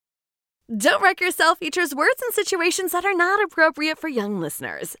Don't Wreck Yourself features words and situations that are not appropriate for young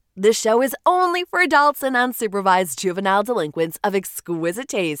listeners. This show is only for adults and unsupervised juvenile delinquents of exquisite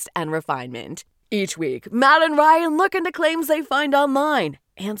taste and refinement. Each week, Matt and Ryan look into claims they find online,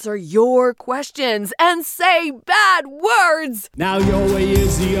 answer your questions, and say bad words. Now your way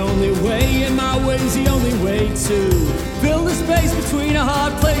is the only way, and my way's the only way too. Fill the space between a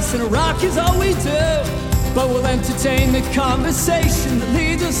hard place and a rock is all we do. But we'll entertain the conversation that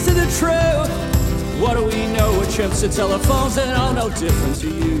leads us to the truth. What do we know? We're trips to telephones that are no different to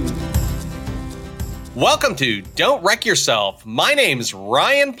you. Welcome to Don't Wreck Yourself. My name's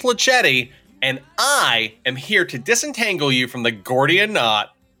Ryan Placetti, and I am here to disentangle you from the Gordian knot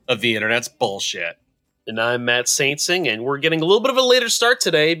of the internet's bullshit. And I'm Matt Saintsing, and we're getting a little bit of a later start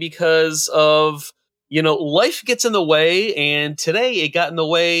today because of, life gets in the way, and today it got in the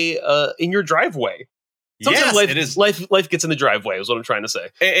way in your driveway. Sometimes Yes, it is. Life gets in the driveway, is what I'm trying to say.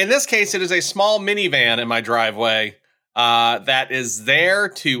 In this case, it is a small minivan in my driveway that is there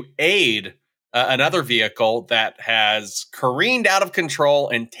to aid another vehicle that has careened out of control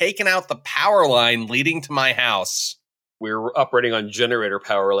and taken out the power line leading to my house. We're operating on generator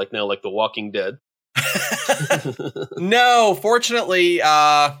power like The Walking Dead. No, fortunately,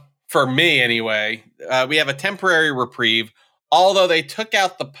 for me anyway, we have a temporary reprieve. Although they took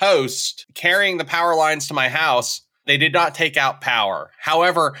out the post carrying the power lines to my house, they did not take out power.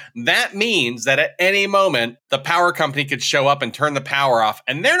 However, that means that at any moment, the power company could show up and turn the power off.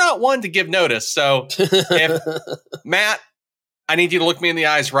 And they're not one to give notice. So, Matt, I need you to look me in the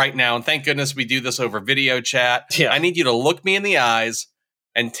eyes right now. And thank goodness we do this over video chat. Yeah. I need you to look me in the eyes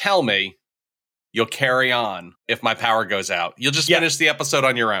and tell me you'll carry on if my power goes out. You'll just finish the episode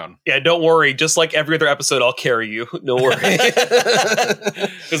on your own. Yeah, don't worry. Just like every other episode, I'll carry you. No worry.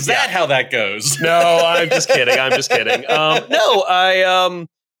 Is that how that goes? No, I'm just kidding.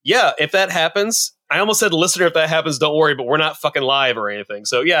 If that happens, I almost said, listener, if that happens, don't worry, but we're not fucking live or anything.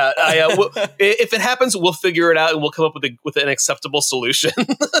 So yeah, if it happens, we'll figure it out and we'll come up with an acceptable solution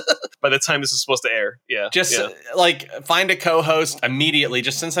by the time this is supposed to air. Yeah. Find a co-host immediately.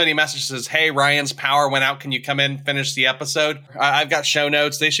 Just send somebody a message that says, hey, Ryan's power went out. Can you come in, finish the episode? I've got show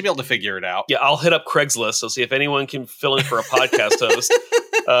notes. They should be able to figure it out. Yeah, I'll hit up Craigslist. I'll see if anyone can fill in for a podcast host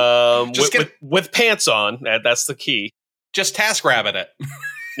with pants on. That's the key. Just TaskRabbit it.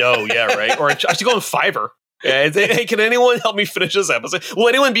 Oh, yeah, right. Or I should go on Fiverr. Yeah, hey, can anyone help me finish this episode? Will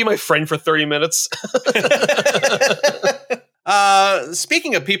anyone be my friend for 30 minutes?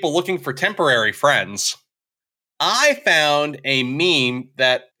 Speaking of people looking for temporary friends, I found a meme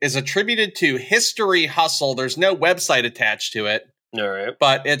that is attributed to History Hustle. There's no website attached to it. All right.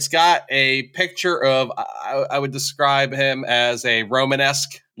 But it's got a picture of, I would describe him as a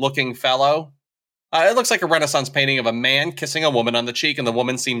Romanesque looking fellow. It looks like a Renaissance painting of a man kissing a woman on the cheek, and the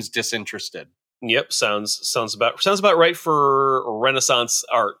woman seems disinterested. Yep, sounds about right for Renaissance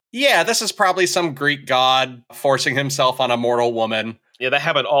art. Yeah, this is probably some Greek god forcing himself on a mortal woman. Yeah, that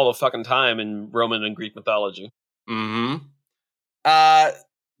happened all the fucking time in Roman and Greek mythology. Mm-hmm.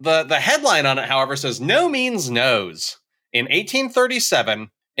 The headline on it, however, says, no means no's. In 1837,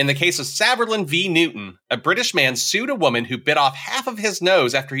 in the case of Saverlin v. Newton, a British man sued a woman who bit off half of his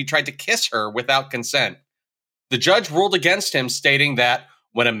nose after he tried to kiss her without consent. The judge ruled against him, stating that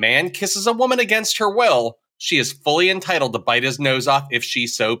when a man kisses a woman against her will, she is fully entitled to bite his nose off if she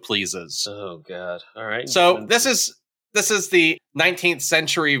so pleases. Oh, God. All right. So this is the 19th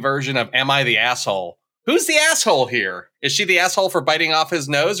century version of Am I the Asshole? Who's the asshole here? Is she the asshole for biting off his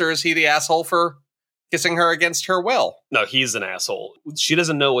nose, or is he the asshole for kissing her against her will? No, he's an asshole. She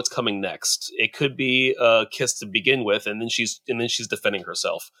doesn't know what's coming next. It could be a kiss to begin with, and then she's defending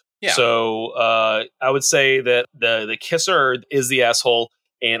herself. Yeah. So I would say that the kisser is the asshole,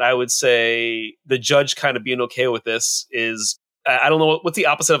 and I would say the judge kind of being okay with this is, I don't know what's the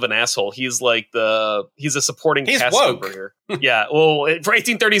opposite of an asshole. He's a supporting cast woke. member here. Yeah. Well, for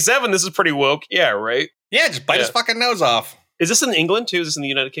 1837, this is pretty woke. Yeah. Right. Yeah. Just bite his fucking nose off. Is this in England too? Is this in the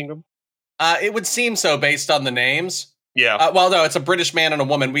United Kingdom? It would seem so based on the names. Yeah. Well, no, it's a British man and a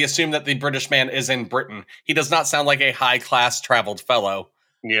woman. We assume that the British man is in Britain. He does not sound like a high-class traveled fellow.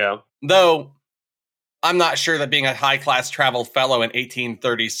 Yeah. Though, I'm not sure that being a high-class traveled fellow in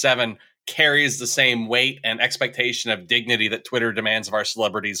 1837 carries the same weight and expectation of dignity that Twitter demands of our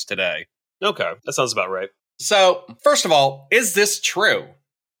celebrities today. Okay. That sounds about right. So, first of all, is this true?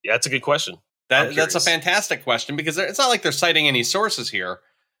 Yeah, that's a good question. That's a fantastic question, because it's not like they're citing any sources here.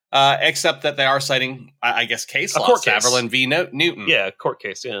 Except that they are citing, I guess, case law. Saverlin v. Newton. Yeah, court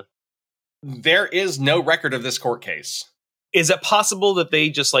case, yeah. There is no record of this court case. Is it possible that they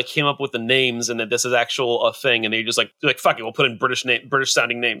just came up with the names and that this is actual a thing, and they just like fuck it, we'll put in British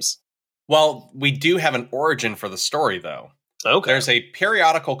sounding names? Well, we do have an origin for the story, though. Okay. There's a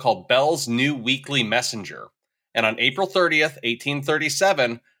periodical called Bell's New Weekly Messenger. And on April 30th,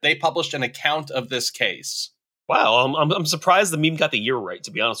 1837, they published an account of this case. Wow, I'm surprised the meme got the year right,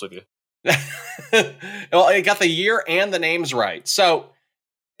 to be honest with you. Well, it got the year and the names right. So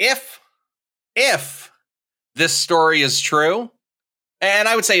if this story is true, and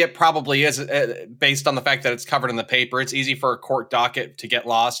I would say it probably is based on the fact that it's covered in the paper, it's easy for a court docket to get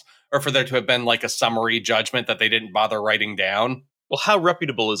lost or for there to have been like a summary judgment that they didn't bother writing down. Well, how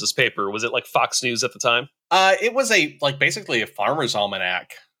reputable is this paper? Was it like Fox News at the time? It was basically a farmer's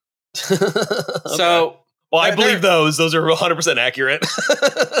almanac. Okay. So, well, I believe those are 100% accurate.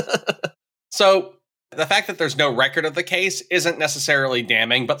 So the fact that there's no record of the case isn't necessarily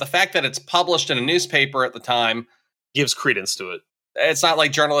damning, but the fact that it's published in a newspaper at the time gives credence to it. It's not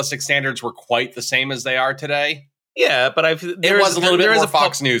like journalistic standards were quite the same as they are today. Yeah, but it was a little bit more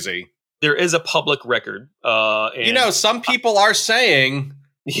Fox Newsy. There is a public record. And some people are saying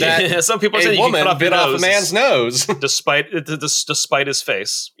that some people are saying a woman bit off a man's nose. despite his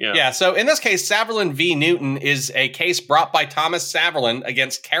face. Yeah, so in this case, Saverland v. Newton is a case brought by Thomas Saverland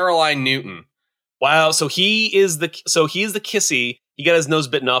against Caroline Newton. Wow, so he is the kissy. He got his nose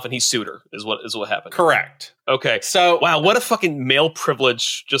bitten off and he sued her, is what happened. Correct. Okay. So wow, what a fucking male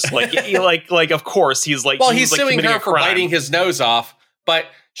privilege. Just like like of course he's like he's suing her for biting his nose off, but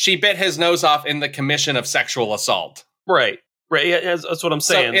she bit his nose off in the commission of sexual assault. Right. Yeah, that's what I'm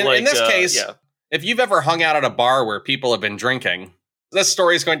saying. So in this case, if you've ever hung out at a bar where people have been drinking, this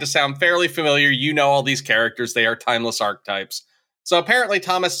story is going to sound fairly familiar. You know all these characters. They are timeless archetypes. So apparently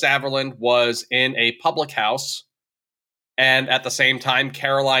Thomas Saverland was in a public house, and at the same time,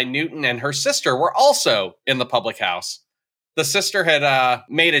 Caroline Newton and her sister were also in the public house. The sister had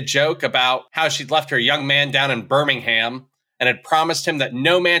made a joke about how she'd left her young man down in Birmingham and had promised him that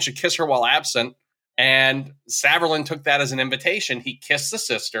no man should kiss her while absent. And Saverland took that as an invitation. He kissed the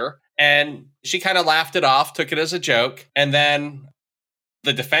sister, and she kind of laughed it off, took it as a joke. And then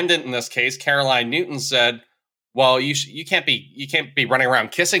the defendant in this case, Caroline Newton, said, "Well, you can't be running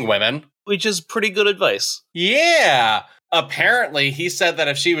around kissing women," which is pretty good advice. Yeah, apparently he said that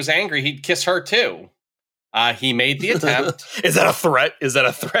if she was angry, he'd kiss her too. He made the attempt. Is that a threat?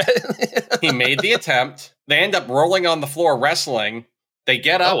 He made the attempt. They end up rolling on the floor wrestling. They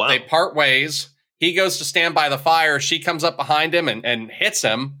get up. They part ways. He goes to stand by the fire. She comes up behind him and hits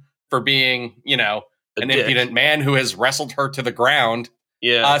him for being, an impudent man who has wrestled her to the ground.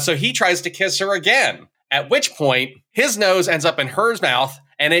 Yeah. So he tries to kiss her again, at which point his nose ends up in her mouth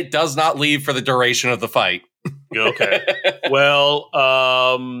and it does not leave for the duration of the fight. Okay. Well,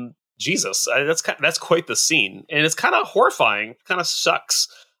 Jesus, that's quite the scene. And it's kind of horrifying. Kind of sucks.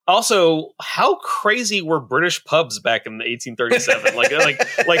 Also, how crazy were British pubs back in 1837?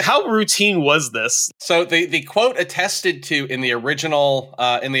 like how routine was this? So the quote attested to in the original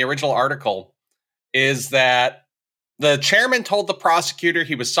article is that the chairman told the prosecutor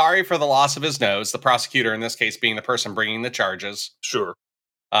he was sorry for the loss of his nose. The prosecutor, in this case, being the person bringing the charges, sure,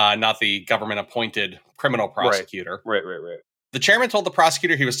 not the government-appointed criminal prosecutor. Right. The chairman told the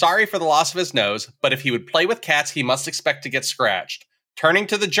prosecutor he was sorry for the loss of his nose, but if he would play with cats, he must expect to get scratched. Turning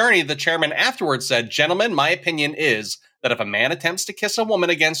to the jury, the chairman afterwards said, "Gentlemen, my opinion is that if a man attempts to kiss a woman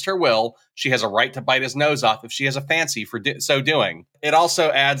against her will, she has a right to bite his nose off if she has a fancy for so doing." It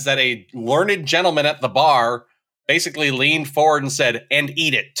also adds that a learned gentleman at the bar basically leaned forward and said, "And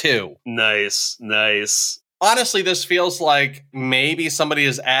eat it too." Nice. Honestly, this feels like maybe somebody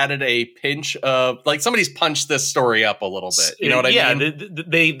has added a pinch of, like, somebody's punched this story up a little bit. You know what I mean? Yeah,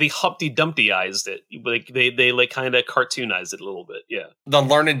 they Humpty Dumpty-ized it. Like they like kind of cartoonized it a little bit. Yeah. The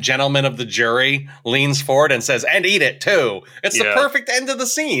learned gentleman of the jury leans forward and says, "And eat it too." It's the perfect end of the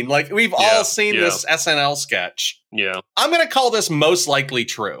scene. Like, we've all seen this SNL sketch. Yeah. I'm going to call this most likely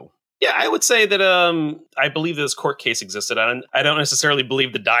true. Yeah, I would say that I believe this court case existed. I don't necessarily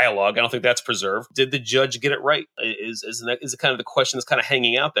believe the dialogue. I don't think that's preserved. Did the judge get it right? Is it kind of the question that's kind of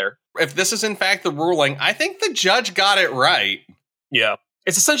hanging out there? If this is in fact the ruling, I think the judge got it right. Yeah.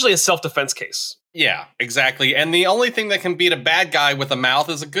 It's essentially a self-defense case. Yeah, exactly. And the only thing that can beat a bad guy with a mouth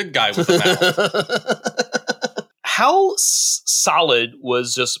is a good guy with a mouth. How solid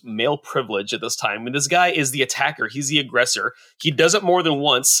was just male privilege at this time? I mean, this guy is the attacker. He's the aggressor. He does it more than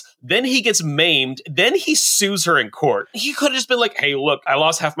once. Then he gets maimed. Then he sues her in court. He could have just been like, "Hey, look, I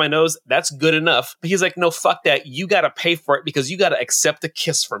lost half my nose. That's good enough." But he's like, "No, fuck that. You got to pay for it because you got to accept a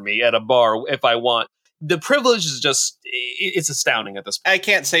kiss from me at a bar if I want." The privilege is just, it's astounding at this point. I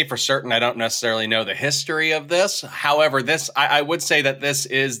can't say for certain. I don't necessarily know the history of this. However, I would say that this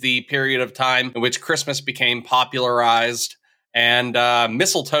is the period of time in which Christmas became popularized and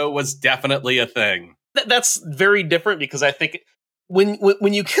mistletoe was definitely a thing. That's very different because I think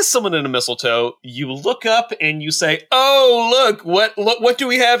when you kiss someone in a mistletoe, you look up and you say, "Oh, look what do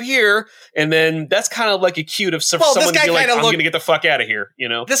we have here?" And then that's kind of like a cue of someone to be like, "I'm going to get the fuck out of here," you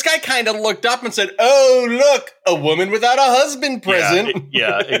know. This guy kind of looked up and said, "Oh, look, a woman without a husband present."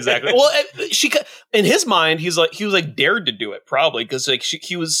 Yeah, exactly. Well, in his mind, he was like dared to do it probably because like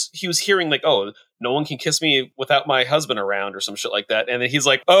he was hearing like, "Oh, no one can kiss me without my husband around," or some shit like that. And then he's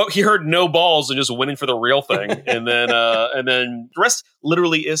like, "Oh," he heard no balls and just went in for the real thing. And then the rest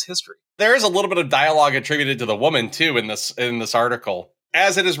literally is history. There is a little bit of dialogue attributed to the woman too in this article.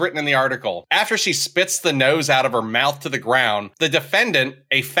 As it is written in the article, after she spits the nose out of her mouth to the ground, the defendant,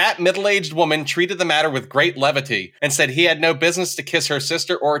 a fat middle-aged woman, treated the matter with great levity and said he had no business to kiss her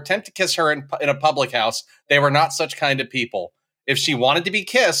sister or attempt to kiss her in a public house. They were not such kind of people. If she wanted to be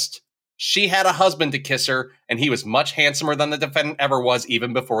kissed, she had a husband to kiss her, and he was much handsomer than the defendant ever was,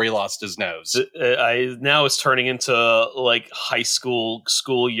 even before he lost his nose. Now it's turning into like high school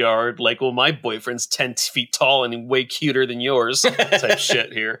schoolyard, like, well, my boyfriend's 10 feet tall and way cuter than yours type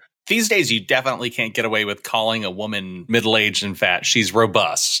shit here. These days, you definitely can't get away with calling a woman middle-aged and fat. She's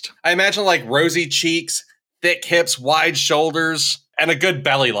robust. I imagine like rosy cheeks, thick hips, wide shoulders, and a good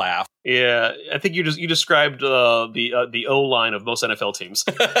belly laugh. Yeah, I think you described the O line of most NFL teams.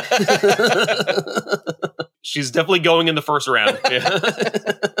 She's definitely going in the first round. Yeah.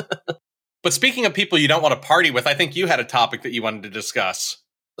 But speaking of people you don't want to party with, I think you had a topic that you wanted to discuss.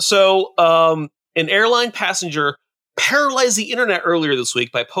 So, an airline passenger paralyzed the internet earlier this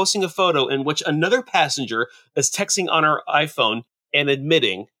week by posting a photo in which another passenger is texting on her iPhone and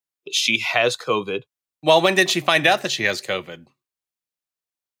admitting that she has COVID. Well, when did she find out that she has COVID?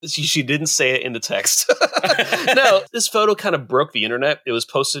 She didn't say it in the text. No, this photo kind of broke the internet. It was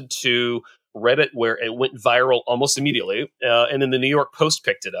posted to Reddit where it went viral almost immediately. And then the New York Post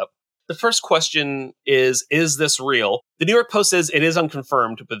picked it up. The first question is this real? The New York Post says it is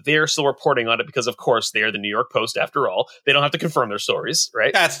unconfirmed, but they're still reporting on it because, of course, they are the New York Post after all. They don't have to confirm their stories,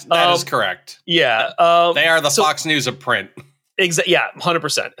 right? That is correct. Yeah. They are the Fox News of print. Yeah,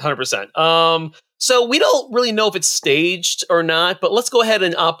 100%. 100%. So we don't really know if it's staged or not, but let's go ahead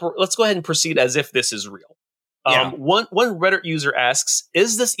and proceed as if this is real. Yeah. One Reddit user asks,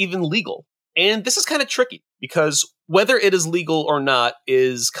 "Is this even legal?" And this is kind of tricky because whether it is legal or not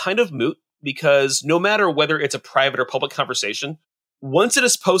is kind of moot because no matter whether it's a private or public conversation, once it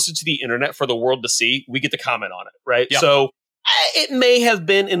is posted to the internet for the world to see, we get to comment on it, right? Yep. So it may have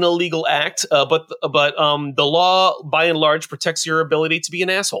been an illegal act, but the law, by and large, protects your ability to be an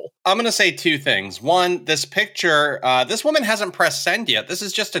asshole. I'm going to say two things. One, this picture, this woman hasn't pressed send yet. This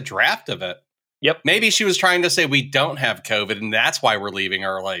is just a draft of it. Yep. Maybe she was trying to say we don't have COVID, and that's why we're leaving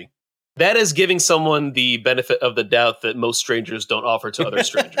early. That is giving someone the benefit of the doubt that most strangers don't offer to other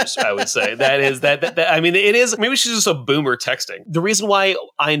strangers, I would say. I mean, it is, maybe she's just a boomer texting. The reason why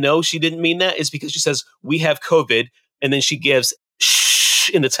I know she didn't mean that is because she says, "We have COVID," and then she gives shh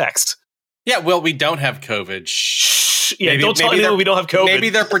in the text. Yeah, well, we don't have COVID. Shh. Yeah, don't tell anyone we don't have COVID. Maybe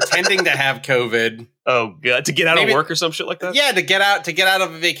they're pretending to have COVID. Oh, God, to get out of work or some shit like that? Yeah, to get out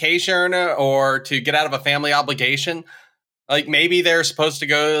of a vacation or to get out of a family obligation. Like, maybe they're supposed to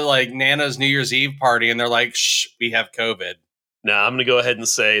go to, like, Nana's New Year's Eve party, and they're like, "Shh, we have COVID." No, I'm going to go ahead and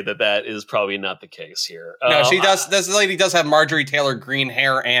say that is probably not the case here. No, she does. This lady does have Marjorie Taylor Greene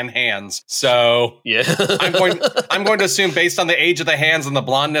hair and hands. So yeah, I'm going to assume, based on the age of the hands and the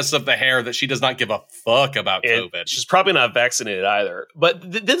blondness of the hair, that she does not give a fuck about COVID. She's probably not vaccinated either. But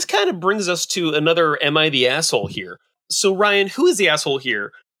this kind of brings us to another "Am I the asshole" here? So Ryan, who is the asshole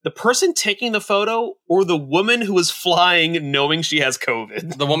here? The person taking the photo or the woman who is flying knowing she has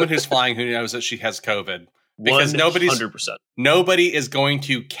COVID? The woman who's flying who knows that she has COVID. Because 100%. Nobody is going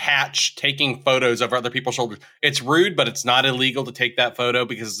to catch taking photos over other people's shoulders. It's rude, but it's not illegal to take that photo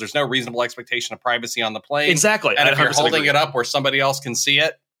because there's no reasonable expectation of privacy on the plane. Exactly. And if you're holding it up where somebody else can see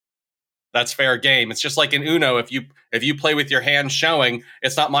it, that's fair game. It's just like in Uno. If you play with your hand showing,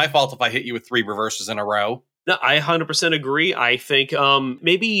 it's not my fault if I hit you with 3 reverses in a row. No, I 100% agree. I think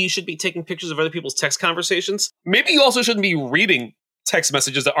maybe you should be taking pictures of other people's text conversations. Maybe you also shouldn't be reading text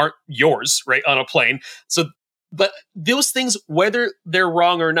messages that aren't yours, right, on a plane. So, but those things, whether they're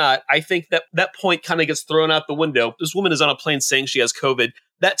wrong or not, I think that point kind of gets thrown out the window. This woman is on a plane saying she has COVID.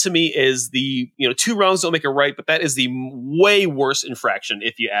 That to me is the, 2 wrongs don't make a right, but that is the way worse infraction,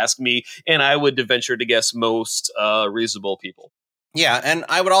 if you ask me. And I would venture to guess most reasonable people. Yeah, and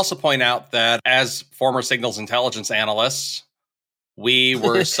I would also point out that as former signals intelligence analysts, we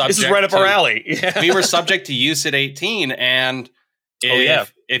were subject this is right up our alley. Yeah. We were subject to UCIT 18, and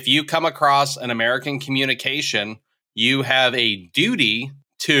if you come across an American communication you have a duty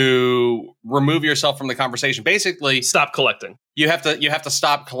to remove yourself from the conversation. Basically, Stop collecting. you have to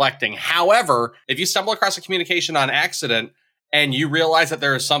stop collecting. However, if you stumble across a communication on accident and you realize that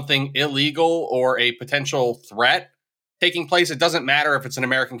there is something illegal or a potential threat taking place, it doesn't matter if it's an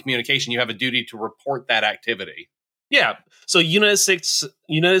American communication. You have a duty to report that activity. Yeah. So United States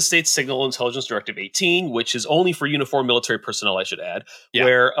Signal Intelligence Directive 18, which is only for uniformed military personnel, I should add,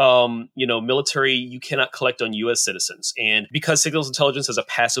 where military, you cannot collect on U.S. citizens. And because signals intelligence is a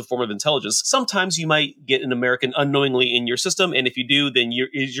passive form of intelligence, sometimes you might get an American unknowingly in your system. And if you do, then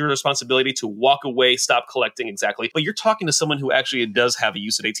it's your responsibility to walk away, stop collecting. Exactly. But you're talking to someone who actually does have a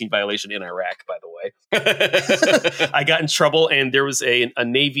USID 18 violation in Iraq, by the way. I got in trouble, and there was a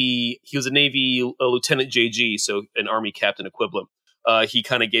Navy Lieutenant JG, so an Army captain equivalent. He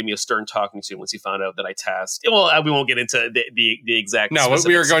kind of gave me a stern talking to once he found out that I tasked. Well, we won't get into the exact. No, specifics.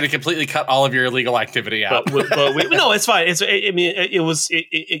 we are going to completely cut all of your illegal activity out. No, it's fine.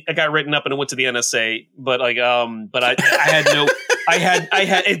 I got written up and it went to the NSA, but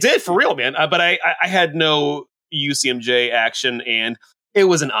it did for real, man. But I had no UCMJ action, and it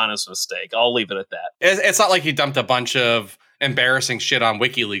was an honest mistake. I'll leave it at that. It's not like you dumped a bunch of embarrassing shit on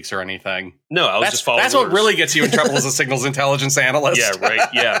WikiLeaks or anything. No, I was just following That's orders. What really gets you in trouble as a signals intelligence analyst. Yeah,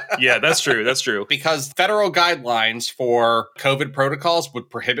 right. Yeah, that's true. That's true. Because federal guidelines for COVID protocols would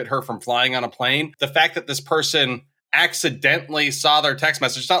prohibit her from flying on a plane. The fact that this person accidentally saw their text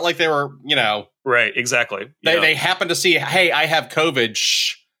message, it's not like they were, Right, exactly. They happened to see, hey, I have COVID.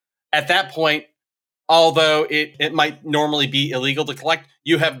 Shh. At that point, although it might normally be illegal to collect,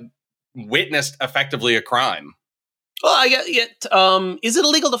 you have witnessed effectively a crime. Well, is it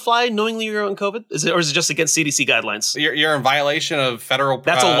illegal to fly knowingly you're on COVID? Or is it just against CDC guidelines? You're in violation of federal.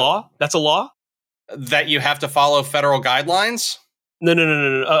 That's a law. That's a law that you have to follow federal guidelines. No.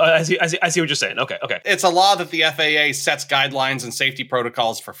 I see what you're saying. Okay. It's a law that the FAA sets guidelines and safety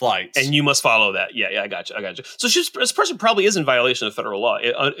protocols for flights, and you must follow that. Yeah, I got you. So this person probably is in violation of federal law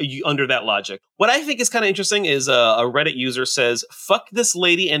under that logic. What I think is kind of interesting is a Reddit user says, "Fuck this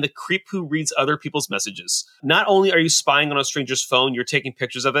lady and the creep who reads other people's messages. Not only are you spying on a stranger's phone, you're taking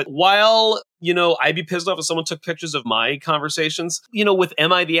pictures of it. While I'd be pissed off if someone took pictures of my conversations. With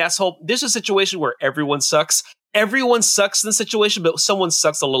Am I the Asshole? There's a situation where everyone sucks." Everyone sucks in the situation, but someone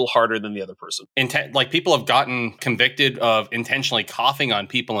sucks a little harder than the other person. Like people have gotten convicted of intentionally coughing on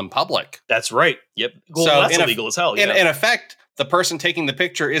people in public. That's right. Yep. Well, so that's illegal as hell. In effect, the person taking the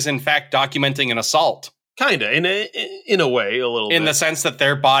picture is in fact documenting an assault. Kinda, in a way, a little bit. In the sense that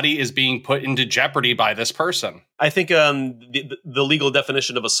their body is being put into jeopardy by this person. I think the legal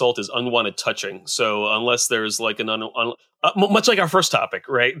definition of assault is unwanted touching. So unless there's like much like our first topic,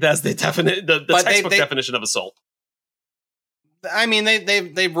 right? That's the textbook definition of assault. I mean,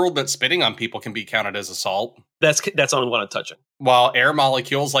 they've ruled that spitting on people can be counted as assault. That's unwanted touching. While air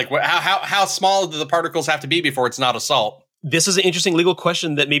molecules, like how small do the particles have to be before it's not assault? This is an interesting legal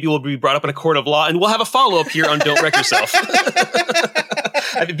question that maybe will be brought up in a court of law, and we'll have a follow-up here on Don't Wreck Yourself.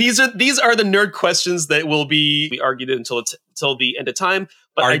 These are the nerd questions that will be argued until the end of time.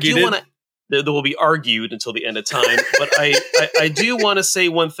 But I do want to. They will be argued until the end of time. But I do want to say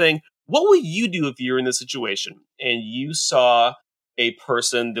one thing. What would you do if you're in this situation and you saw a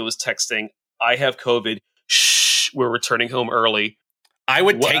person that was texting, "I have COVID. Shh, we're returning home early." I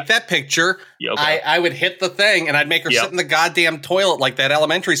would take that picture. Yeah, okay. I would hit the thing, and I'd make her sit in the goddamn toilet like that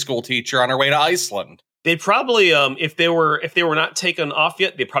elementary school teacher on her way to Iceland. They'd probably, if they were not taken off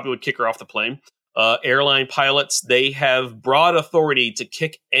yet, they probably would kick her off the plane. Airline pilots, they have broad authority to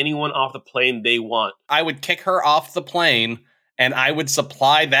kick anyone off the plane they want. I would kick her off the plane, and I would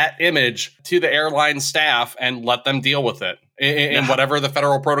supply that image to the airline staff and let them deal with it in whatever the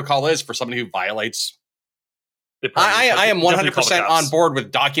federal protocol is for somebody who violates. I am 100% on board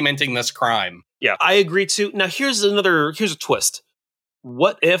with documenting this crime. Yeah, I agree too. Now, here's a twist.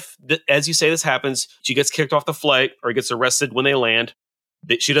 What if, as you say, this happens, she gets kicked off the flight or gets arrested when they land,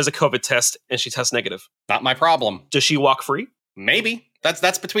 she does a COVID test and she tests negative? Not my problem. Does she walk free? Maybe.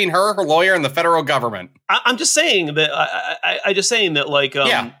 That's between her lawyer, and the federal government. I'm just saying that. I just saying that, like,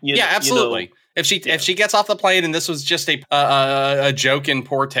 absolutely. If she gets off the plane and this was just a joke in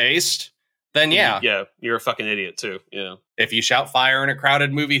poor taste, then yeah, you're a fucking idiot too. Yeah. If you shout fire in a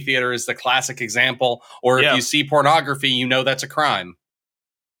crowded movie theater is the classic example, or if you see pornography, that's a crime.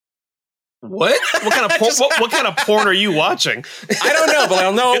 What? What kind of what kind of porn are you watching? I don't know, but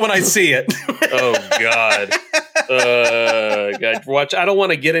I'll know it when I see it. Oh God. God, watch. I don't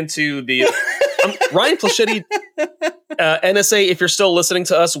want to get into the Ryan Plaschetti. NSA, if you're still listening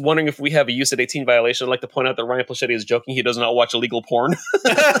to us, wondering if we have a USID 18 violation, I'd like to point out that Ryan Plaschetti is joking. He does not watch illegal porn.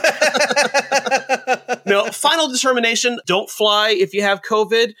 No, final determination, don't fly if you have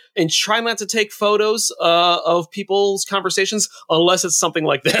COVID, and try not to take photos of people's conversations unless it's something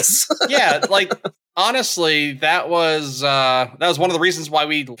like this. Yeah, like honestly, that was one of the reasons why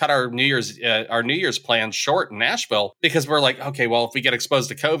we cut our New Year's plans short in Nashville, because we're like, okay, well, if we get exposed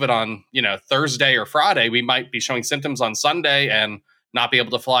to COVID on, Thursday or Friday, we might be showing symptoms on Sunday and not be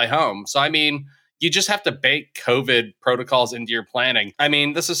able to fly home. So I mean, you just have to bake COVID protocols into your planning. I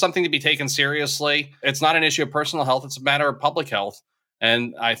mean, this is something to be taken seriously. It's not an issue of personal health. It's a matter of public health.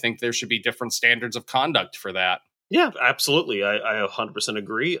 And I think there should be different standards of conduct for that. Yeah, absolutely. I 100%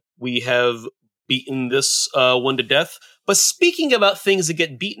 agree. We have beaten this one to death. But speaking about things that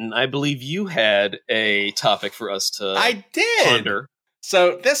get beaten, I believe you had a topic for us to ponder.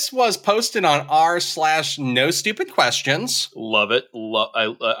 So this was posted on r/no stupid questions. Love it.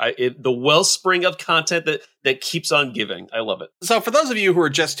 The wellspring of content that keeps on giving. I love it. So for those of you who are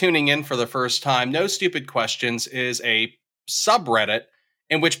just tuning in for the first time, No Stupid Questions is a subreddit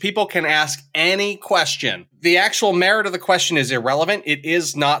in which people can ask any question. The actual merit of the question is irrelevant. It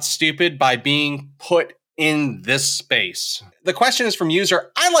is not stupid by being put in this space. The question is from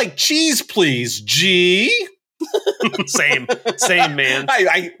user, I like cheese, please, G. Same, man.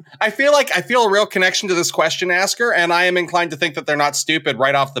 I feel a real connection to this question asker, and I am inclined to think that they're not stupid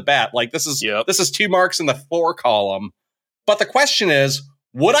right off the bat. Like this is 2 marks in the 4 column. But the question is,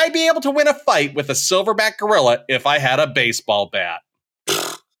 would I be able to win a fight with a silverback gorilla if I had a baseball bat?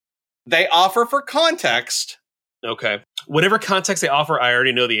 They offer for context. Okay. Whatever context they offer, I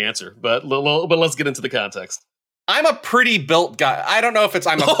already know the answer. But let's get into the context. I'm a pretty built guy. I don't know if it's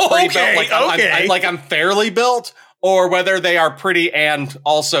I'm a pretty built, like I'm fairly built, or whether they are pretty and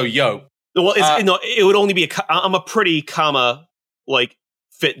also yoked. Well, it would only be I'm a pretty,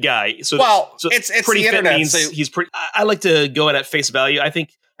 fit guy. So it's pretty the fit internet, means he's pretty. I like to go at face value. I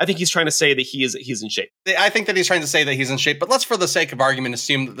think he's trying to say that he's in shape. I think that he's trying to say that he's in shape, but let's, for the sake of argument,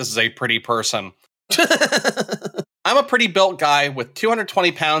 assume that this is a pretty person. I'm a pretty built guy with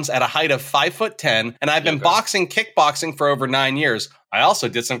 220 pounds at a height of 5'10", and I've been kickboxing for over 9 years. I also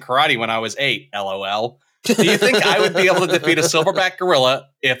did some karate when I was 8, LOL. Do you think I would be able to defeat a silverback gorilla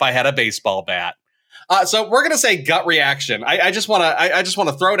if I had a baseball bat? So we're gonna say gut reaction. I just want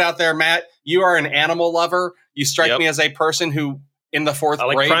to throw it out there, Matt. You are an animal lover. You strike me as a person who, in the 4th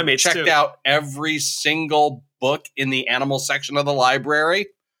grade, checked out every single book in the animal section of the library.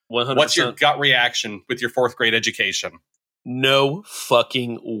 100%. What's your gut reaction with your 4th grade education? No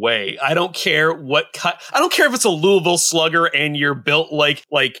fucking way. I don't care I don't care if it's a Louisville Slugger and you're built like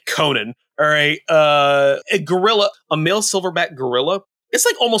Conan. All right. A male silverback gorilla, it's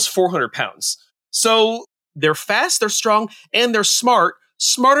like almost 400 pounds. So they're fast, they're strong, and they're smart.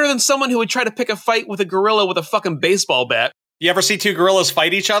 Smarter than someone who would try to pick a fight with a gorilla with a fucking baseball bat. You ever see 2 gorillas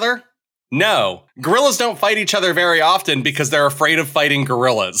fight each other? No. Gorillas don't fight each other very often because they're afraid of fighting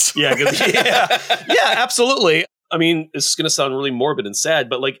gorillas. Yeah, absolutely. I mean, this is going to sound really morbid and sad,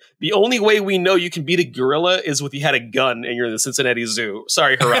 but the only way we know you can beat a gorilla is if you had a gun and you're in the Cincinnati Zoo.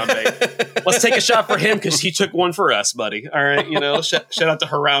 Sorry, Harambe. Let's take a shot for him because he took one for us, buddy. All right, shout out to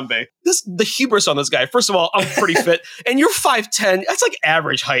Harambe. The hubris on this guy. First of all, I'm pretty fit, and you're 5'10". That's like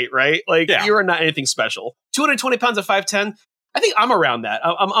average height, right? You are not anything special. 220 pounds at 5'10". I think I'm around that.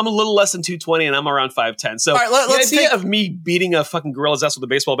 I'm a little less than 220, and I'm around 5'10". So the idea of me beating a fucking gorilla's ass with a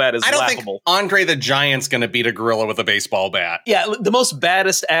baseball bat is laughable. I don't think Andre the Giant's going to beat a gorilla with a baseball bat. Yeah, the most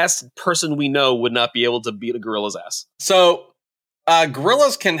baddest ass person we know would not be able to beat a gorilla's ass. So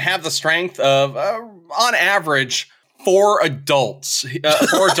gorillas can have the strength of, on average, 4 adult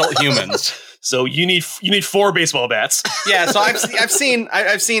humans. So you need 4 baseball bats. Yeah, so I've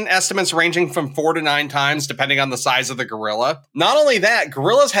seen estimates ranging from 4 to 9 times depending on the size of the gorilla. Not only that,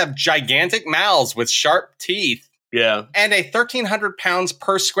 gorillas have gigantic mouths with sharp teeth. Yeah. And a 1,300 pounds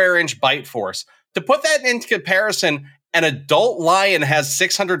per square inch bite force. To put that into comparison, an adult lion has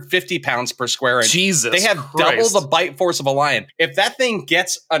 650 pounds per square inch. Jesus They have Christ. double the bite force of a lion. If that thing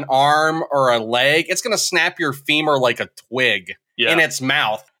gets an arm or a leg, it's going to snap your femur like a twig in its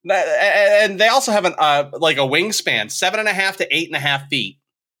mouth. And they also have a wingspan, 7.5 to 8.5 feet.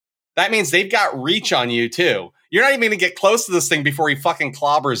 That means they've got reach on you too. You're not even going to get close to this thing before he fucking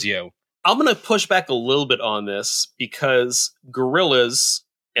clobbers you. I'm going to push back a little bit on this because gorillas,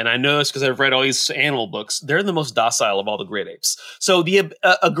 and I know it's because I've read all these animal books, they're the most docile of all the great apes. So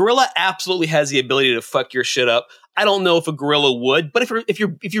a gorilla absolutely has the ability to fuck your shit up. I don't know if a gorilla would, but if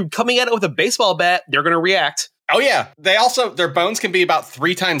you're coming at it with a baseball bat, they're going to react. Oh yeah, their bones can be about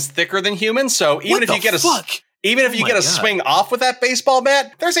 3 times thicker than humans. So even if you get a swing off with that baseball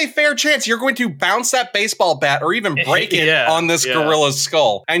bat, there's a fair chance you're going to bounce that baseball bat or even break it on this gorilla's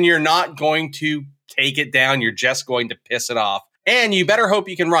skull, and you're not going to take it down. You're just going to piss it off. And you better hope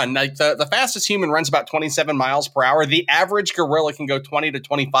you can run. Like the fastest human runs about 27 miles per hour. The average gorilla can go 20 to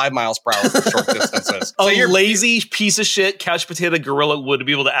 25 miles per hour for short distances. So a lazy piece of shit couch potato gorilla would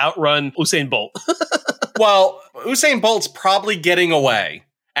be able to outrun Usain Bolt. Well, Usain Bolt's probably getting away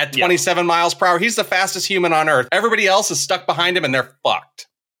at 27 miles per hour. He's the fastest human on Earth. Everybody else is stuck behind him and they're fucked.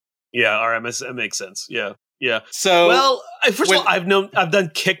 Yeah, all right, that makes sense. Yeah. So, well, first of all, I've done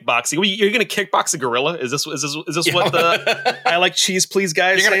kickboxing. You're going to kickbox a gorilla? Is this what the I like cheese, please,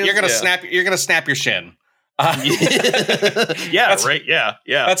 guys? You're gonna snap your shin. Yeah, right. Yeah.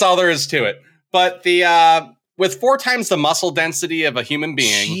 That's all there is to it. But with 4 times the muscle density of a human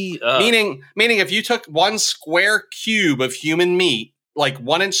being, meaning if you took 1 square cube of human meat, like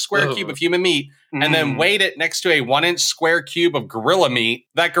 1 inch square cube of human meat, and then weighed it next to a 1 inch square cube of gorilla meat,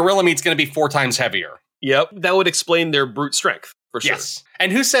 that gorilla meat's going to be 4 times heavier. Yep, that would explain their brute strength, for sure. Yes.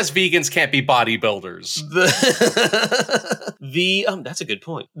 And who says vegans can't be bodybuilders? That's a good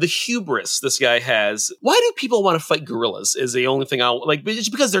point. The hubris this guy has. Why do people want to fight gorillas is the only thing I'll like. It's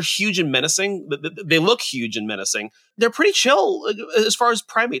because they're huge and menacing. They look huge and menacing. They're pretty chill as far as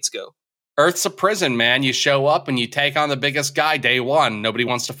primates go. Earth's a prison, man. You show up and you take on the biggest guy day one. Nobody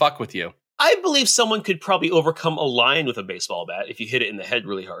wants to fuck with you. I believe someone could probably overcome a lion with a baseball bat if you hit it in the head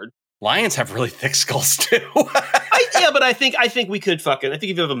really hard. Lions have really thick skulls too. But I think we could I think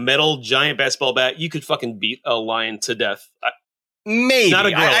if you have a metal giant baseball bat, you could fucking beat a lion to death. Maybe. Not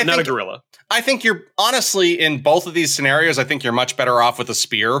a gorilla. Not a gorilla. I think you're honestly in both of these scenarios. I think you're much better off with a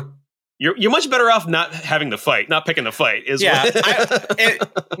spear. You're much better off not having the fight, not picking the fight.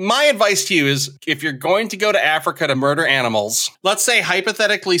 My advice to you is if you're going to go to Africa to murder animals, let's say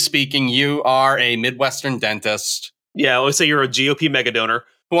hypothetically speaking, you are a Midwestern dentist. Yeah, let's say you're a GOP megadonor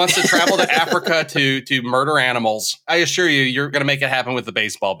who wants to travel to Africa to murder animals. I assure you, you're going to make it happen with the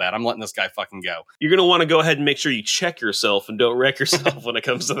baseball bat. I'm letting this guy fucking go. You're going to want to go ahead and make sure you check yourself and don't wreck yourself when it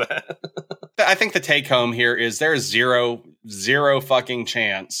comes to that. I think the take home here is there's zero fucking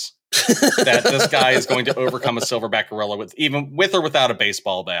chance that this guy is going to overcome a silverback gorilla with or without a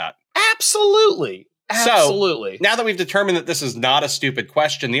baseball bat. Absolutely. So, now that we've determined that this is not a stupid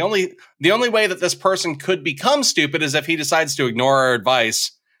question, the only way that this person could become stupid is if he decides to ignore our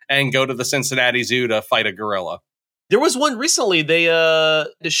advice and go to the Cincinnati Zoo to fight a gorilla. There was one recently, they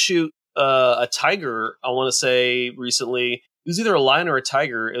to shoot a tiger, I want to say recently. It was either a lion or a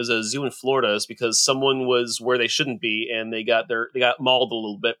tiger. It was a zoo in Florida. It's because someone was where they shouldn't be and they got mauled a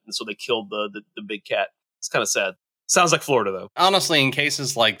little bit, and so they killed the big cat. It's kind of sad. Sounds like Florida, though. Honestly, in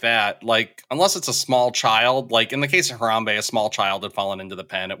cases like that, like, unless it's a small child, like in the case of Harambe, a small child had fallen into the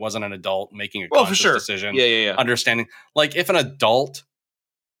pen. It wasn't an adult making a conscious decision. Yeah. Understanding. Like, if an adult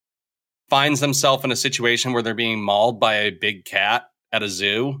finds themselves in a situation where they're being mauled by a big cat at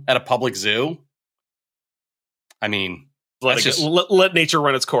a public zoo, I mean... Let nature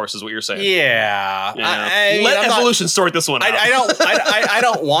run its course is what you're saying. Yeah. Let evolution sort this one out. I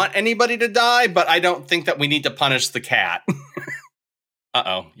don't want anybody to die, but I don't think that we need to punish the cat.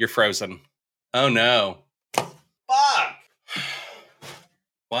 Uh-oh, you're frozen. Oh no. Fuck.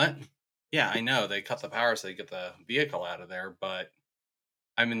 What? Yeah, I know. They cut the power so they get the vehicle out of there, but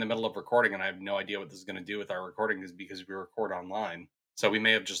I'm in the middle of recording and I have no idea what this is going to do with our recording because we record online. So we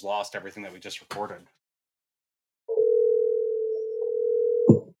may have just lost everything that we just recorded.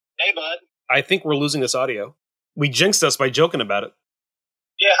 Hey, bud. I think we're losing this audio. We jinxed us by joking about it.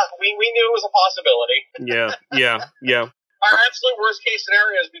 Yeah, we knew it was a possibility. Yeah. Our absolute worst case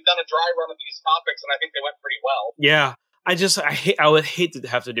scenario is we've done a dry run of these topics, and I think they went pretty well. Yeah, I would hate to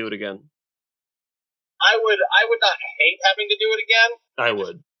have to do it again. I would not hate having to do it again. I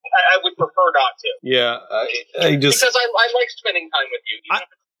would. I would prefer not to. Yeah, because I like spending time with you.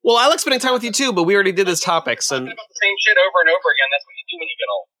 Well, I like spending time with you too, but we already did this topics and talking about the same shit over and over again. That's what you do when you get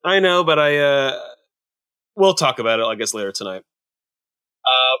old. I know, but we'll talk about it, I guess, later tonight.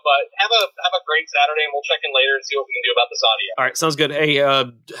 But have a great Saturday, and we'll check in later and see what we can do about this audio. All right, sounds good. Hey,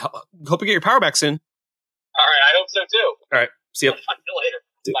 hope you get your power back soon. All right, I hope so too. All right, see you. Talk to you later.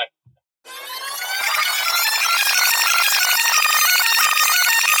 Bye.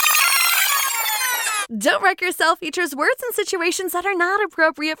 Don't Wreck Yourself features words and situations that are not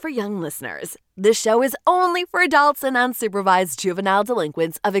appropriate for young listeners. This show is only for adults and unsupervised juvenile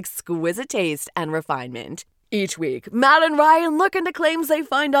delinquents of exquisite taste and refinement. Each week, Matt and Ryan look into claims they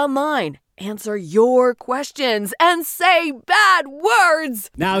find online, answer your questions, and say bad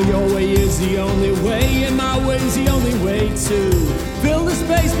words. Now your way is the only way, and my way's the only way too. Fill the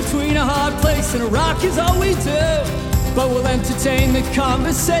space between a hard place and a rock is all we do. But we'll entertain the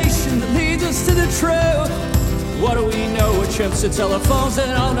conversation that leads us to the truth. What do we know? We're trips to telephones that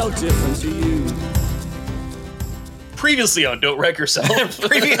are no different to you. Previously on Don't Wreck Yourself.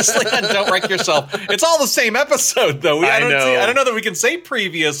 Previously on Don't Wreck Yourself. It's all the same episode, though. I don't know that we can say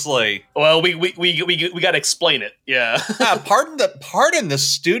previously. Well, we got to explain it. Yeah. Pardon the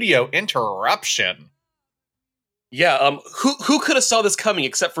studio interruption. Yeah. Who could have saw this coming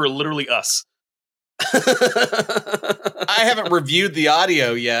except for literally us? I haven't reviewed the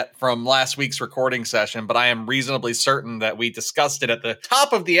audio yet from last week's recording session, but I am reasonably certain that we discussed it at the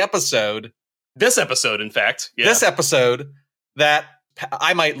top of the episode. This episode, in fact. Yeah. This episode, that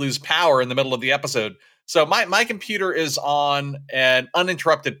I might lose power in the middle of the episode. So my computer is on an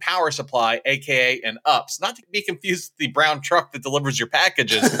uninterrupted power supply, aka an UPS. Not to be confused with the brown truck that delivers your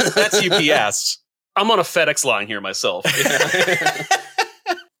packages. That's UPS. I'm on a FedEx line here myself.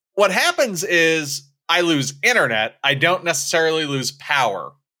 What happens is I lose internet. I don't necessarily lose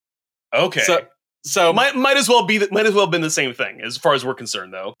power. Okay. So might as well have been the same thing as far as we're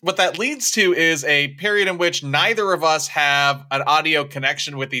concerned, though. What that leads to is a period in which neither of us have an audio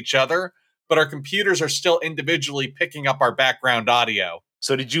connection with each other, but our computers are still individually picking up our background audio.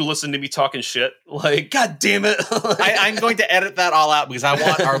 So did you listen to me talking shit? Like, God damn it. I'm going to edit that all out because I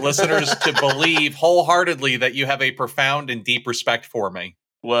want our listeners to believe wholeheartedly that you have a profound and deep respect for me.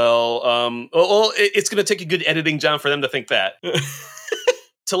 Well, it's going to take a good editing job for them to think that.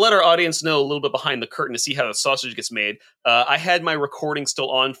 To let our audience know a little bit behind the curtain to see how the sausage gets made, I had my recording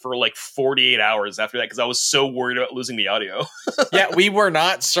still on for like 48 hours after that because I was so worried about losing the audio. Yeah, we were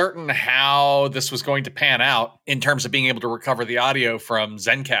not certain how this was going to pan out in terms of being able to recover the audio from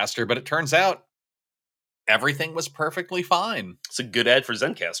Zencastr, but it turns out everything was perfectly fine. It's a good ad for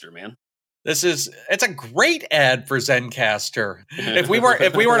Zencastr, man. It's a great ad for Zencastr. If we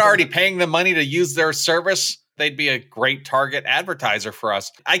weren't already paying them money to use their service, they'd be a great target advertiser for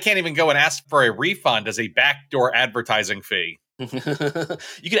us. I can't even go and ask for a refund as a backdoor advertising fee. You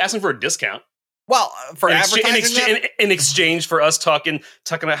could ask them for a discount. Well, for advertising in exchange for us talking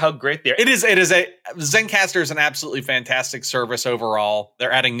about how great they are. Zencastr is an absolutely fantastic service overall.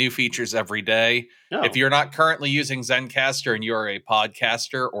 They're adding new features every day. Oh. If you're not currently using Zencastr and you're a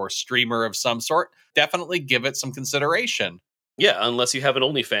podcaster or streamer of some sort, definitely give it some consideration. Yeah, unless you have an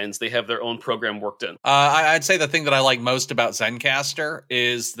OnlyFans, they have their own program worked in. I'd say the thing that I like most about Zencastr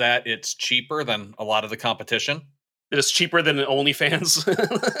is that it's cheaper than a lot of the competition. It is cheaper than an OnlyFans.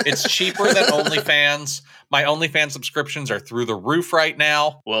 It's cheaper than OnlyFans. My OnlyFans subscriptions are through the roof right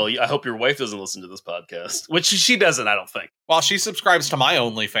now. Well, I hope your wife doesn't listen to this podcast, which she doesn't, I don't think. Well, she subscribes to my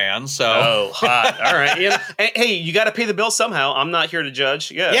OnlyFans, so. Oh, hot. All right. Hey, you got to pay the bill somehow. I'm not here to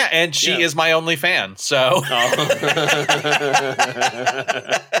judge. Yeah. Yeah, and she is my OnlyFan, so. Oh.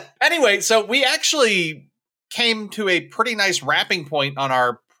 Anyway, so we actually came to a pretty nice wrapping point on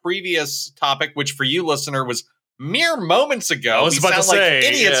our previous topic, which for you, listener, was mere moments ago. We sound like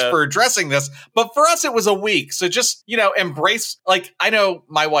idiots for addressing this, but for us it was a week. So just, embrace, I know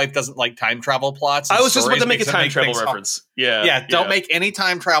my wife doesn't like time travel plots. I was just about to make a time travel reference. Yeah. Don't make any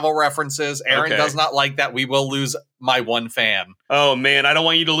time travel references. Aaron does not like that. We will lose my one fan. Oh man, I don't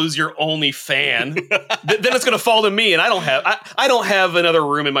want you to lose your only fan. Then it's going to fall to me, and I don't have another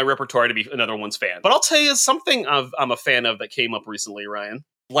room in my repertoire to be another one's fan. But I'll tell you something I'm a fan of that came up recently, Ryan.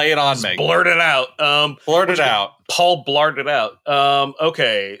 Lay it on me. Blurt it out. Blurt it out. Paul blurted it out.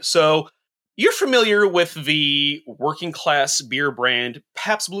 Okay, so you're familiar with the working class beer brand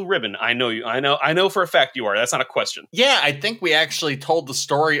Pabst Blue Ribbon. I know for a fact you are. That's not a question. Yeah, I think we actually told the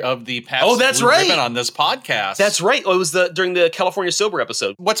story of the Pabst Blue Ribbon on this podcast. That's right. It was during the California Sober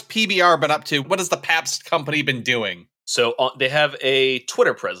episode. What's PBR been up to? What has the Pabst company been doing? So they have a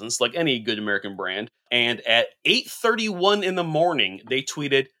Twitter presence, like any good American brand. And at 8:31 in the morning, they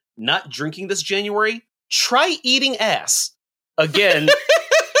tweeted, "Not drinking this January? Try eating ass." Again,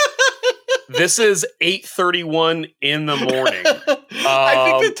 this is 8:31 in the morning.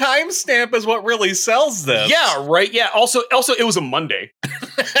 I think the timestamp is what really sells this. Yeah, right. Yeah. Also, it was a Monday.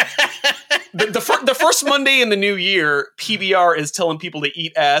 The first Monday in the new year, PBR is telling people to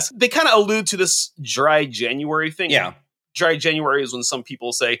eat ass. They kind of allude to this dry January thing. Yeah. Dry January is when some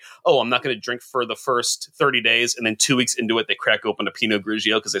people say, "Oh, I'm not going to drink for the first 30 days," and then 2 weeks into it, they crack open a Pinot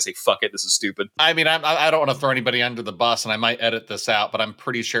Grigio because they say, "Fuck it, this is stupid." I mean, I don't want to throw anybody under the bus, and I might edit this out, but I'm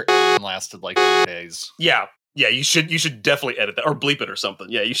pretty sure it lasted like days. Yeah. Yeah, you should definitely edit that or bleep it or something.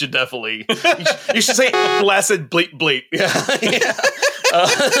 Yeah, you should definitely. You should say it lasted bleep bleep. Yeah.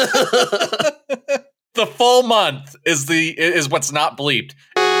 The full month is what's not bleeped.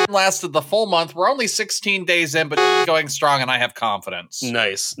 Lasted the full month. We're only 16 days in, but going strong, and I have confidence.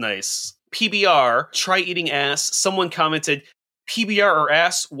 Nice. PBR, try eating ass. Someone commented, "PBR or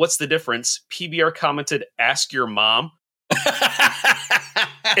ass? What's the difference?" PBR commented, "Ask your mom."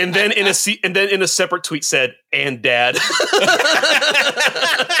 and then in a separate tweet said, "And dad."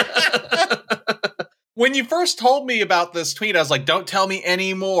 When you first told me about this tweet, I was like, "Don't tell me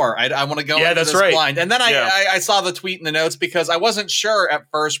anymore. I want to go into that's this right. blind." And then Yeah. I saw the tweet in the notes because I wasn't sure at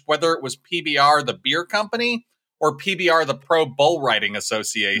first whether it was PBR, the beer company, or PBR, the Pro Bull Riding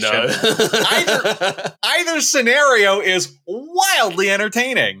Association. No. Either scenario is wildly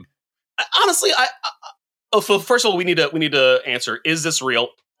entertaining. Honestly, first of all, we need to answer: is this real?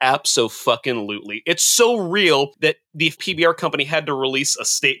 Abso-fucking-lutely. It's so real that the PBR company had to release a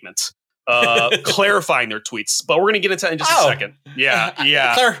statement clarifying their tweets. But we're going to get into that in just a second.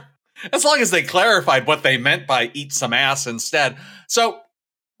 Yeah. As long as they clarified what they meant by "eat some ass" instead. So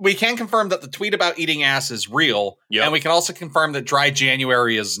we can confirm that the tweet about eating ass is real, and we can also confirm that Dry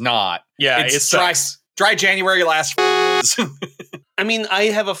January is not. Yeah, it's dry January last. I mean, I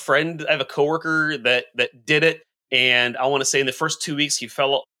have a coworker that did it, and I want to say in the first 2 weeks he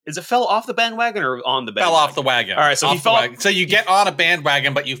fell off the bandwagon or on the bandwagon? Fell off the wagon. All right, so he fell off. So you get on a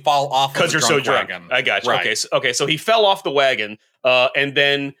bandwagon, but you fall off because you're so drunk. Wagon. I got you. Right. Okay, so he fell off the wagon, and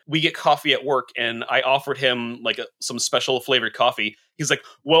then we get coffee at work, and I offered him like some special flavored coffee. He's like,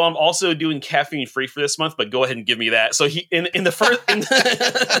 "Well, I'm also doing caffeine free for this month, but go ahead and give me that." So he in the first,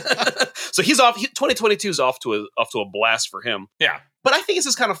 so he's off. 2022 is off to a blast for him. Yeah, but I think this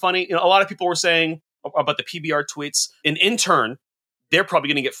is kind of funny. You know, a lot of people were saying about the PBR tweets. An intern, they're probably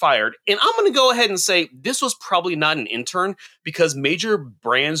going to get fired. And I'm going to go ahead and say this was probably not an intern because major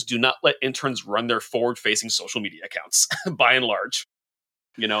brands do not let interns run their forward-facing social media accounts, by and large.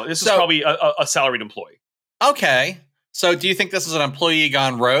 You know, this is probably a salaried employee. Okay. So do you think this is an employee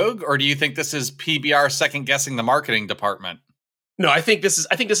gone rogue, or do you think this is PBR second-guessing the marketing department? No, I think this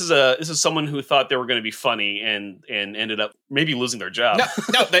is someone who thought they were going to be funny and ended up maybe losing their job.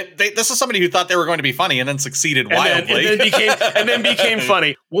 No, this is somebody who thought they were going to be funny and then succeeded wildly. and then became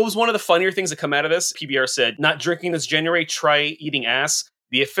funny. What was one of the funnier things that come out of this? PBR said, "Not drinking this January, try eating ass."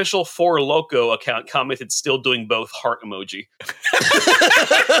 The official Four Loko account commented, "Still doing both," heart emoji.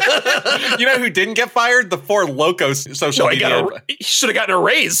 You know who didn't get fired? The Four Loko social media. He should have gotten a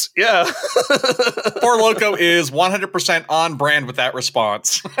raise. Yeah. Four Loko is 100% on brand with that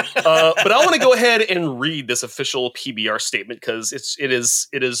response. But I want to go ahead and read this official PBR statement because it is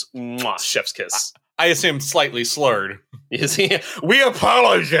mwah, chef's kiss. I assume slightly slurred. We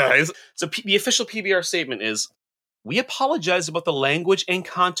apologize. So the official PBR statement is, "We apologize about the language and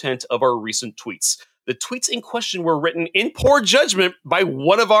content of our recent tweets. The tweets in question were written in poor judgment by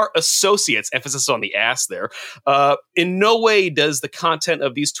one of our associates," emphasis on the ass there. "In no way does the content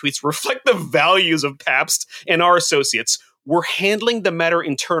of these tweets reflect the values of Pabst and our associates. We're handling the matter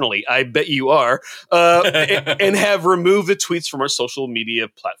internally, I bet you are, and have removed the tweets from our social media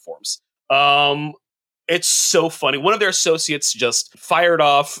platforms." It's so funny. One of their associates just fired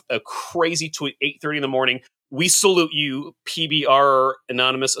off a crazy tweet, 8:30 in the morning. "We salute you, PBR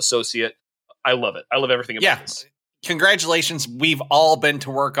anonymous associate." I love it. I love everything about this. Congratulations. We've all been to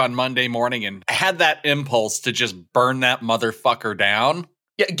work on Monday morning and had that impulse to just burn that motherfucker down.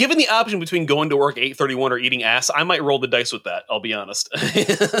 Yeah, given the option between going to work 8:31 or eating ass, I might roll the dice with that. I'll be honest.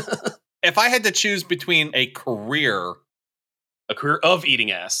 If I had to choose between a career of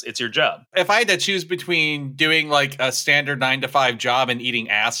eating ass, it's your job. If I had to choose between doing like a standard 9-to-5 job and eating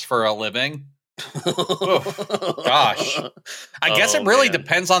ass for a living, gosh, I guess it really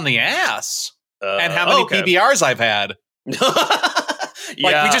depends on the ass and how many PBRs I've had.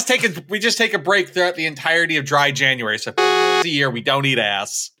 Like we just take a break throughout the entirety of Dry January. So a year we don't eat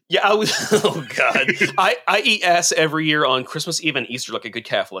ass. Yeah, oh God. I eat ass every year on Christmas Eve and Easter like a good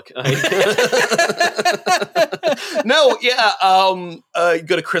Catholic. No, yeah,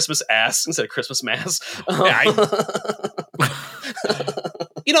 go to Christmas ass instead of Christmas mass.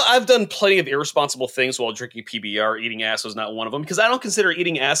 You know, I've done plenty of irresponsible things while drinking PBR. Eating ass was not one of them because I don't consider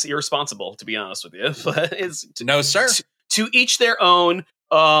eating ass irresponsible, to be honest with you. But no, sir. To each their own.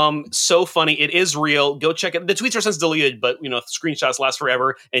 So funny. It is real. Go check it. The tweets are since deleted, but you know, screenshots last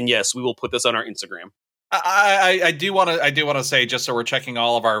forever. And yes, we will put this on our Instagram. I do want to say, just so we're checking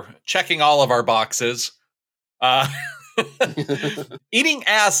all of our boxes. Eating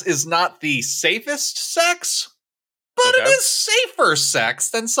ass is not the safest sex, but it is safer sex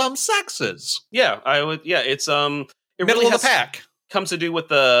than some sexes. Yeah, I would. Yeah, it's middle really of the pack. Comes to do with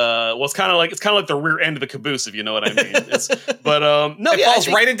the it's kind of like the rear end of the caboose, if you know what I mean. It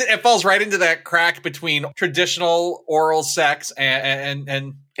falls right into that crack between traditional oral sex and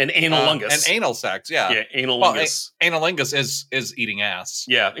analingus and anal sex. Yeah, analingus. Well, analingus is eating ass.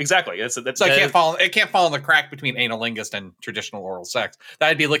 Yeah, exactly. It can't fall in the crack between analingus and traditional oral sex.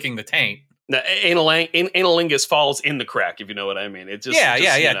 That'd be licking the taint. No, analingus falls in the crack, if you know what I mean. It just yeah.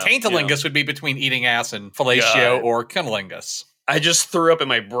 You know, Taintalingus would be between eating ass and fellatio or cunnilingus. I just threw up in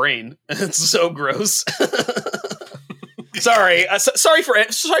my brain. It's so gross. Sorry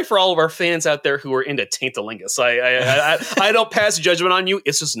for all of our fans out there who are into Taintalingus. I don't pass judgment on you.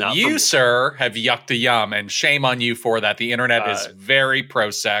 It's just not you, for me. sir, have yucked a yum, and shame on you for that. The internet is very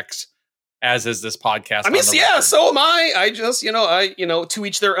pro-sex, as is this podcast. I mean, so am I. I just, to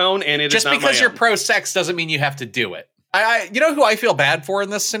each their own, and it just is not because my you're own. pro-sex doesn't mean you have to do it. You know who I feel bad for in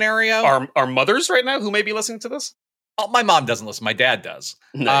this scenario? Our mothers right now who may be listening to this. Oh, my mom doesn't listen. My dad does.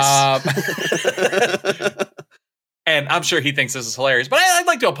 Nice. And I'm sure he thinks this is hilarious. But I'd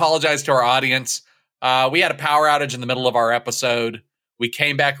like to apologize to our audience. We had a power outage in the middle of our episode. We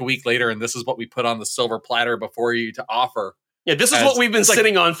came back a week later, and this is what we put on the silver platter before you to offer. Yeah, this is what we've been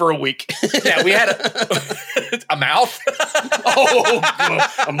sitting on for a week. Yeah, we had a mouth.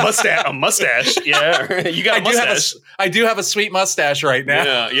 A mustache. Yeah, you got a mustache. I do have a sweet mustache right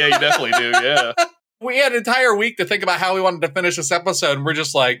now. Yeah, you definitely do. Yeah. We had an entire week to think about how we wanted to finish this episode, and we're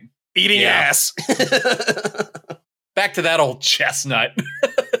just like eating ass. Back to that old chestnut.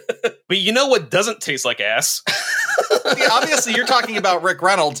 But you know what doesn't taste like ass? Obviously, you're talking about Rick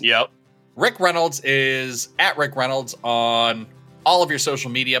Reynolds. Yep. Rick Reynolds is at Rick Reynolds on all of your social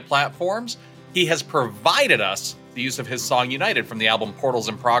media platforms. He has provided us the use of his song United from the album Portals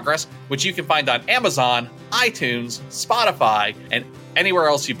in Progress, which you can find on Amazon, iTunes, Spotify, and anywhere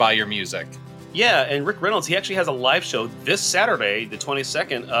else you buy your music. Yeah, and Rick Reynolds, he actually has a live show this Saturday, the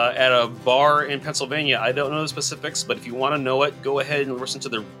 22nd, at a bar in Pennsylvania. I don't know the specifics, but if you want to know it, go ahead and listen to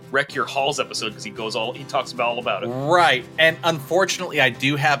the Wreck Your Halls episode because he talks all about it. Right, and unfortunately, I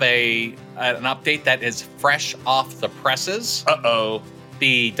do have an update that is fresh off the presses. Uh-oh.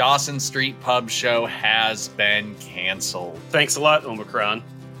 The Dawson Street Pub show has been canceled. Thanks a lot, Omicron.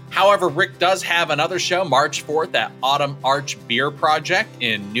 However, Rick does have another show March 4th at Autumn Arch Beer Project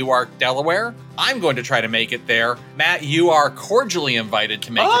in Newark, Delaware. I'm going to try to make it there. Matt, you are cordially invited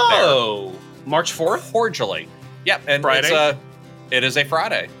to make it there. Oh, March 4th? Cordially. Yep, and Friday? it is a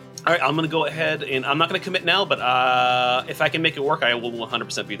Friday. All right, I'm going to go ahead, and I'm not going to commit now, but if I can make it work, I will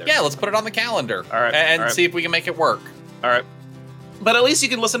 100% be there. Yeah, let's put it on the calendar. All right. And see if we can make it work. All right. But at least you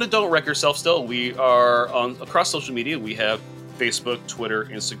can listen to Don't Wreck Yourself still. We are on across social media. We have Facebook, Twitter,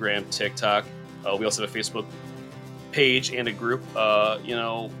 Instagram, TikTok. We also have a Facebook page and a group.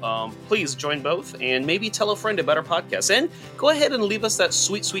 Please join both and maybe tell a friend about our podcast. And go ahead and leave us that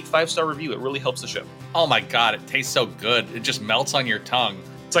sweet, sweet 5-star review. It really helps the show. Oh my God, it tastes so good. It just melts on your tongue.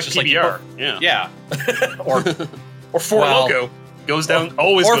 It's like PBR. Yeah. Or Four Loko. Goes down,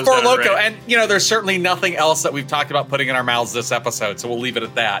 always or goes Four down. Loko. Right? And, there's certainly nothing else that we've talked about putting in our mouths this episode, so we'll leave it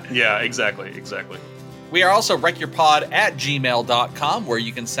at that. Yeah, exactly. We are also wreckyourpod@gmail.com, where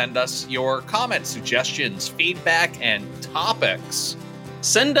you can send us your comments, suggestions, feedback, and topics.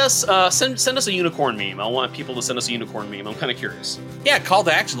 Send us a unicorn meme. I want people to send us a unicorn meme. I'm kind of curious. Yeah, call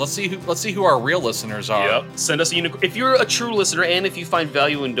to action. Let's see who our real listeners are. Yep. Send us a unicorn. If you're a true listener and if you find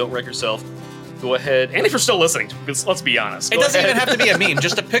value in Don't Wreck Yourself, go ahead. And if you're still listening, because let's be honest. It doesn't even have to be a meme.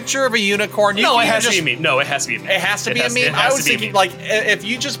 Just a picture of a unicorn. It has to be a meme. No, it has to be a meme. It has to be a meme? I was thinking, if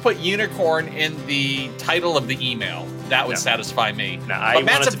you just put unicorn in the title of the email, that would satisfy me. No, I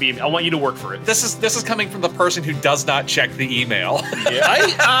want you to work for it. This is coming from the person who does not check the email.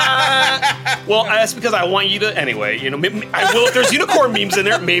 Yeah, well, that's because I want you to. Anyway, I will if there's unicorn memes in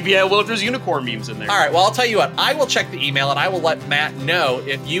there. Maybe I will if there's unicorn memes in there. All right. Well, I'll tell you what. I will check the email and I will let Matt know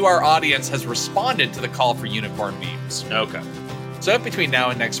if you, our audience, has responded to the call for unicorn memes. Okay. So if between now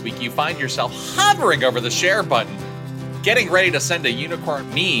and next week you find yourself hovering over the share button, getting ready to send a unicorn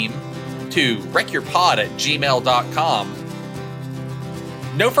meme to wreckyourpod@gmail.com.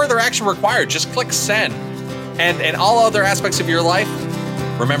 No further action required. Just click send. And in all other aspects of your life,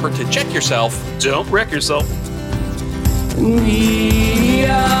 remember to check yourself. Don't wreck yourself. We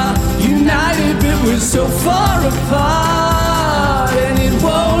are united, but we're so far apart.